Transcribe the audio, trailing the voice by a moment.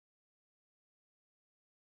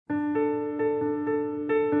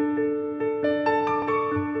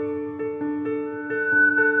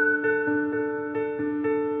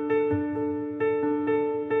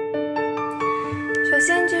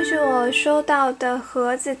我收到的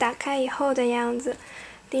盒子打开以后的样子。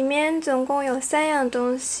里面总共有3样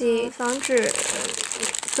东西，防止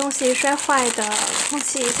东西摔坏的空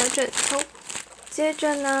气小枕头。接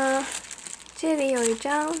着呢，这里有一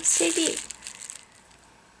张 CD。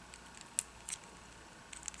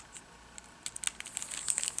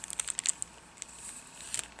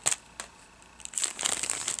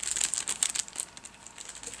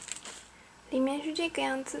里面是这个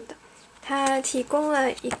样子的，它提供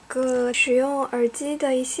了一个使用耳机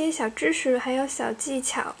的一些小知识，还有小技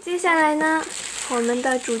巧。接下来呢，我们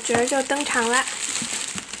的主角就登场啦。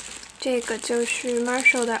这个就是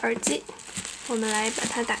Matshall 的耳机，我们来把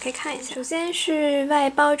它打开看一下。首先是外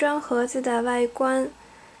包装盒子的外观，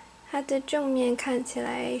它的正面看起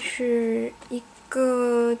来是一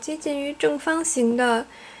个接近于正方形的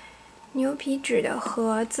牛皮纸的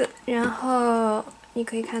盒子，然后你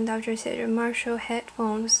可以看到这写着 Matshall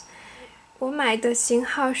Headphones。我买的型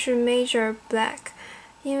号是 Major Black，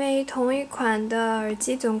 因为同一款的耳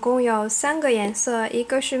机总共有3个颜色，一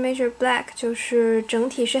个是 Major Black， 就是整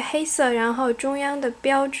体是黑色，然后中央的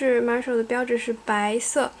标志 Matshall 的标志是白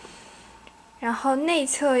色，然后内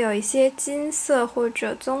侧有一些金色或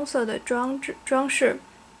者棕色的装饰。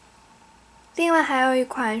另外还有一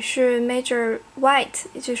款是 Major White，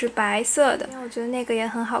 也就是白色的，我觉得那个也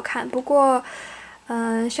很好看，不过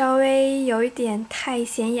稍微有一点太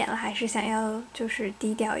显眼了，还是想要就是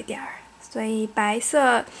低调一点儿。所以白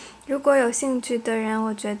色如果有兴趣的人，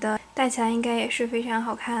我觉得戴起来应该也是非常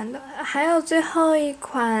好看的。还有最后一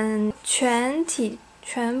款，全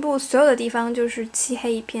部所有的地方就是漆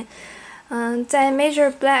黑一片。在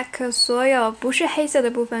Major Black 所有不是黑色的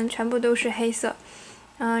部分全部都是黑色。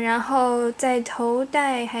然后在头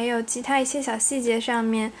戴还有其他一些小细节上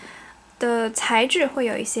面的材质会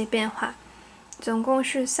有一些变化。总共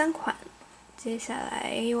是3款。接下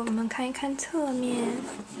来我们看一看侧面，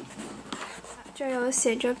这有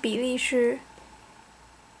写着比例是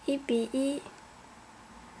1:1，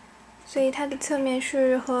所以它的侧面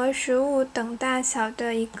是和实物等大小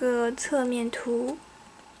的一个侧面图。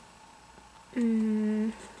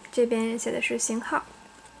这边写的是型号。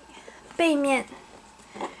背面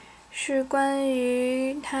是关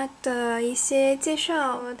于它的一些介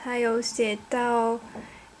绍，它有写到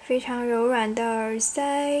非常柔软的耳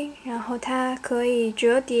塞，然后它可以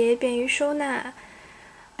折叠，便于收纳。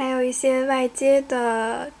还有一些外接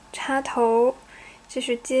的插头，这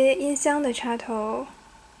是接音箱的插头，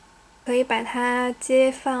可以把它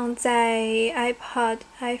接放在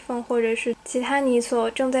iPod、iPhone 或者是其他你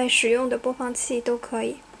所正在使用的播放器都可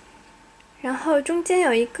以。然后中间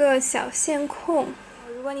有一个小线控，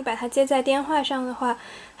如果你把它接在电话上的话，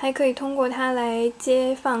还可以通过它来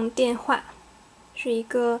接放电话。是一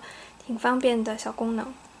个挺方便的小功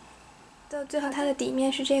能。到最后它的底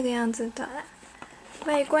面是这个样子的，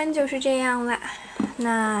外观就是这样啦。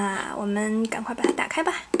那我们赶快把它打开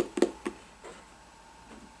吧。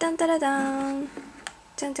当当当当，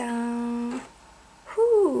锵锵，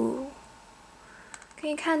呼！可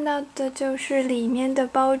以看到的就是里面的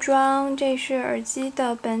包装，这是耳机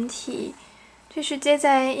的本体，这是接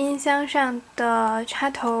在音箱上的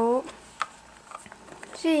插头。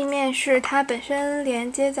这一面是它本身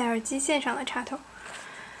连接在耳机线上的插头。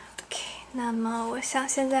OK， 那么我想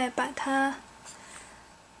现在把它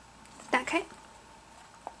打开。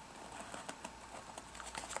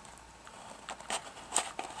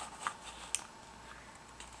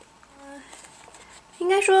应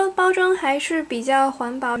该说包装还是比较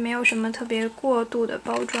环保，没有什么特别过度的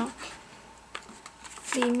包装。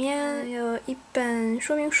里面有一本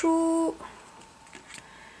说明书，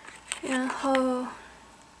然后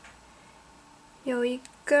有一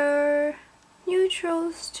根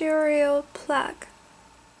Neutral Stereo Plug。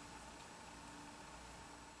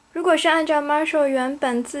如果是按照 Matshall 原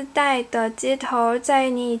本自带的接头，在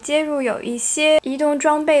你接入有一些移动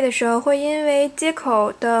装备的时候，会因为接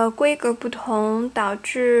口的规格不同，导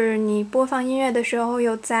致你播放音乐的时候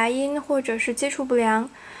有杂音或者是接触不良。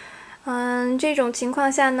这种情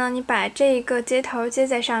况下呢，你把这个接头接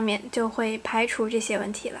在上面，就会排除这些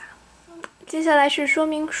问题啦。接下来是说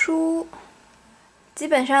明书。基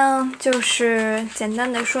本上就是简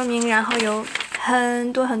单的说明，然后有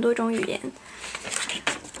很多种语言。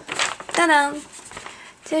当当，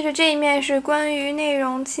接着这一面是关于内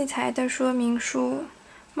容器材的说明书。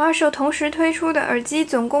Matshall 同时推出的耳机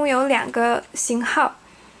总共有2个型号，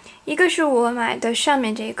一个是我买的上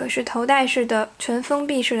面这个是头戴式的纯封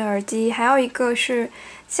闭式的耳机，还有一个是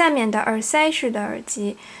下面的耳塞式的耳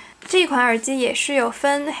机。这款耳机也是有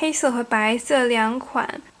分黑色和白色2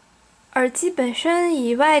款。耳机本身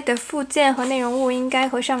以外的附件和内容物应该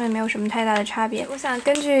和上面没有什么太大的差别。我想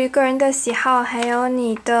根据个人的喜好还有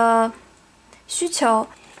你的需求，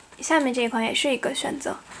下面这一款也是一个选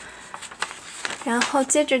择。然后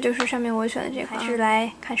接着就是上面我选的这款，还是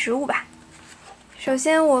来看实物吧。首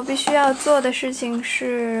先我必须要做的事情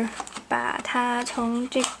是把它从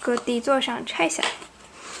这个底座上拆下来，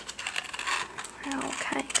让我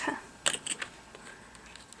看一看。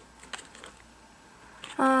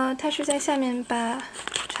它是在下面把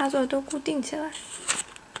插座都固定起来。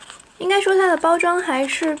应该说它的包装还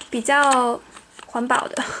是比较环保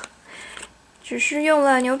的，只是用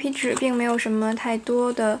了牛皮纸，并没有什么太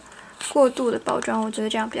多的过度的包装，我觉得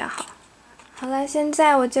这样比较好。好了，现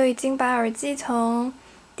在我就已经把耳机从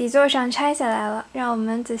底座上拆下来了，让我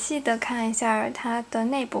们仔细的看一下它的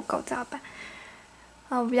内部构造吧。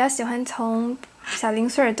我比较喜欢从小零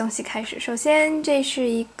碎的东西开始。首先，这是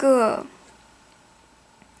一个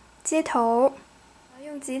接头，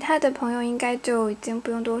用吉他的朋友应该就已经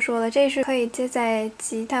不用多说了，这是可以接在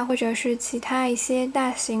吉他或者是其他一些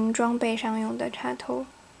大型装备上用的插头，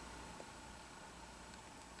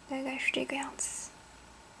大概是这个样子。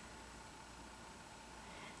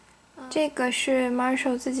这个是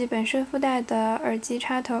Matshall 自己本身附带的耳机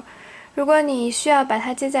插头，如果你需要把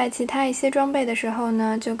它接在其他一些装备的时候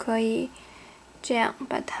呢，就可以这样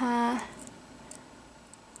把它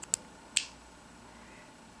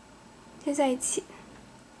接在一起，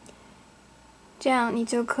这样你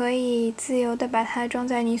就可以自由的把它装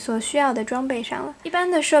在你所需要的装备上了。一般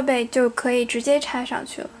的设备就可以直接插上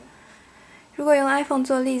去了。如果用 iPhone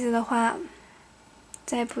做例子的话，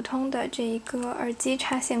在普通的这一个耳机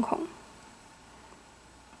插线孔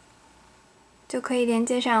就可以连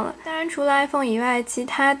接上了。当然，除了 iPhone 以外，其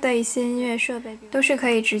他的一些音乐设备都是可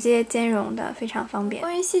以直接兼容的，非常方便。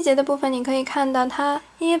关于细节的部分，你可以看到它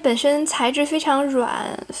因为本身材质非常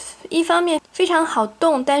软，一方面非常好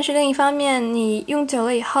动，但是另一方面你用久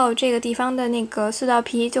了以后，这个地方的那个塑料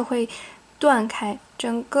皮就会断开，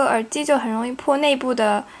整个耳机就很容易破，内部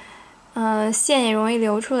的线也容易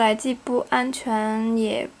流出来，既不安全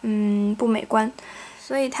也不美观，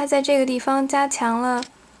所以它在这个地方加强了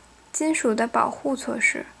金属的保护措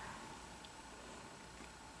施。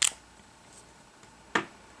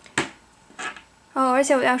而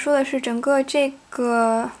且我要说的是，整个这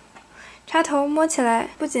个插头摸起来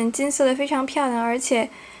不仅金色的非常漂亮，而且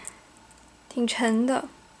挺沉的，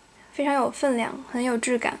非常有分量，很有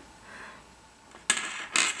质感。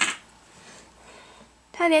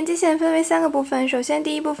它连接线分为3个部分，首先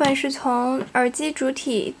第一部分是从耳机主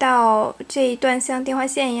体到这一段像电话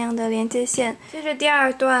线一样的连接线，接着第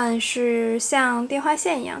2段是像电话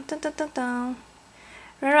线一样，噔噔噔噔，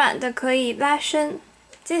软软的可以拉伸。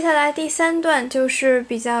接下来第3段就是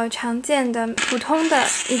比较常见的普通的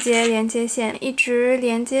一节连接线，一直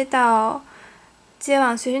连接到接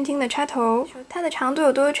往随身听的插头。它的长度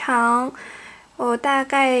有多长？我大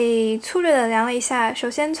概粗略的量了一下，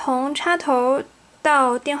首先从插头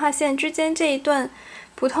到电话线之间这一段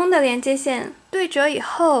普通的连接线对折以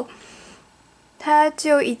后，它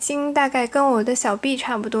就已经大概跟我的小臂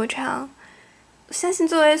差不多长。相信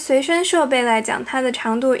作为随身设备来讲，它的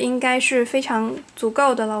长度应该是非常足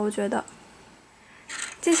够的了，我觉得。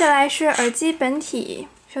接下来是耳机本体，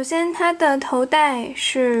首先它的头带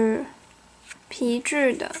是皮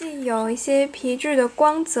质的，既有一些皮质的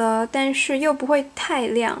光泽，但是又不会太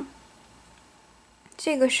亮。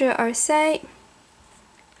这个是耳塞，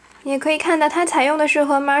你也可以看到它采用的是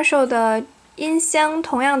和 Matshall 的音箱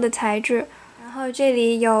同样的材质，然后这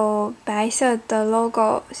里有白色的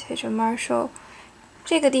logo 写着 Matshall，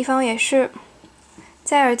 这个地方也是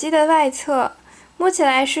在耳机的外侧，摸起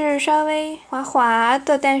来是稍微滑滑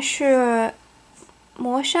的，但是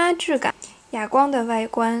磨砂质感，哑光的外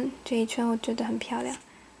观，这一圈我觉得很漂亮。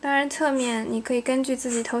当然侧面你可以根据自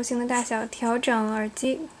己头型的大小调整耳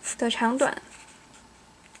机的长短。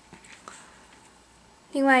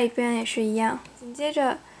另外一边也是一样，紧接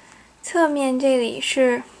着侧面这里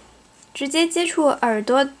是直接接触耳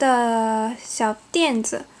朵的小垫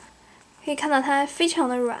子，可以看到它非常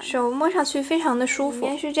的软，手摸上去非常的舒服，里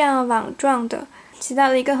面是这样网状的，起到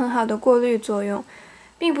了一个很好的过滤作用，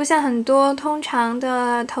并不像很多通常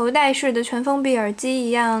的头戴式的全封闭耳机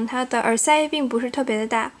一样，它的耳塞并不是特别的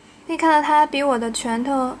大，可以看到它比我的拳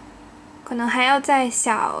头可能还要再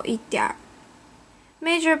小一点儿。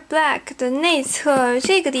Major Black 的内侧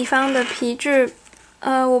这个地方的皮质，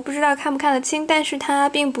我不知道看不看得清，但是它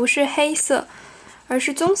并不是黑色，而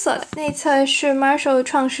是棕色的。内侧是 Matshall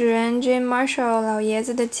创始人 Jim Matshall 老爷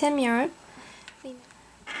子的签名。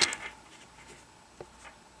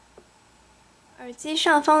耳机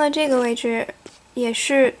上方的这个位置也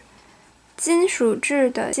是金属制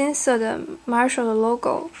的金色的 Matshall 的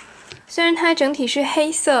logo。虽然它整体是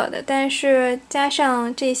黑色的，但是加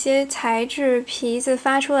上这些材质皮子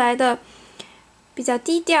发出来的比较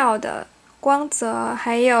低调的光泽，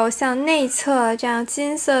还有像内侧这样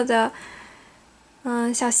金色的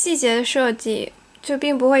小细节的设计，就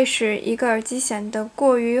并不会使一个耳机显得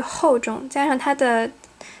过于厚重，加上它的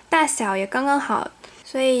大小也刚刚好，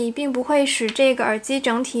所以并不会使这个耳机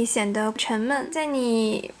整体显得沉闷。在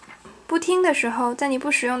你不听的时候，在你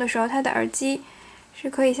不使用的时候，它的耳机是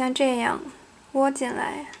可以像这样窝进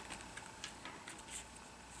来，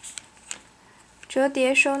折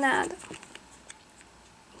叠收纳的，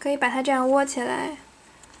可以把它这样窝起来，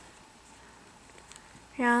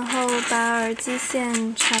然后把耳机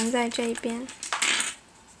线缠在这边。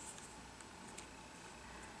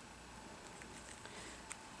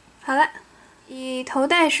好了，以头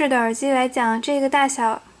戴式的耳机来讲，这个大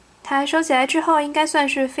小它收起来之后应该算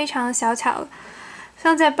是非常小巧了，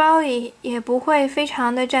放在包里也不会非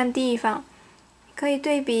常的占地方。可以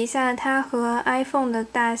对比一下它和 iPhone 的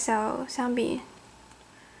大小相比，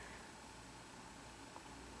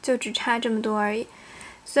就只差这么多而已，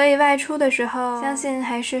所以外出的时候相信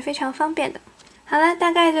还是非常方便的。好了，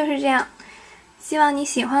大概就是这样，希望你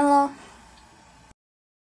喜欢咯。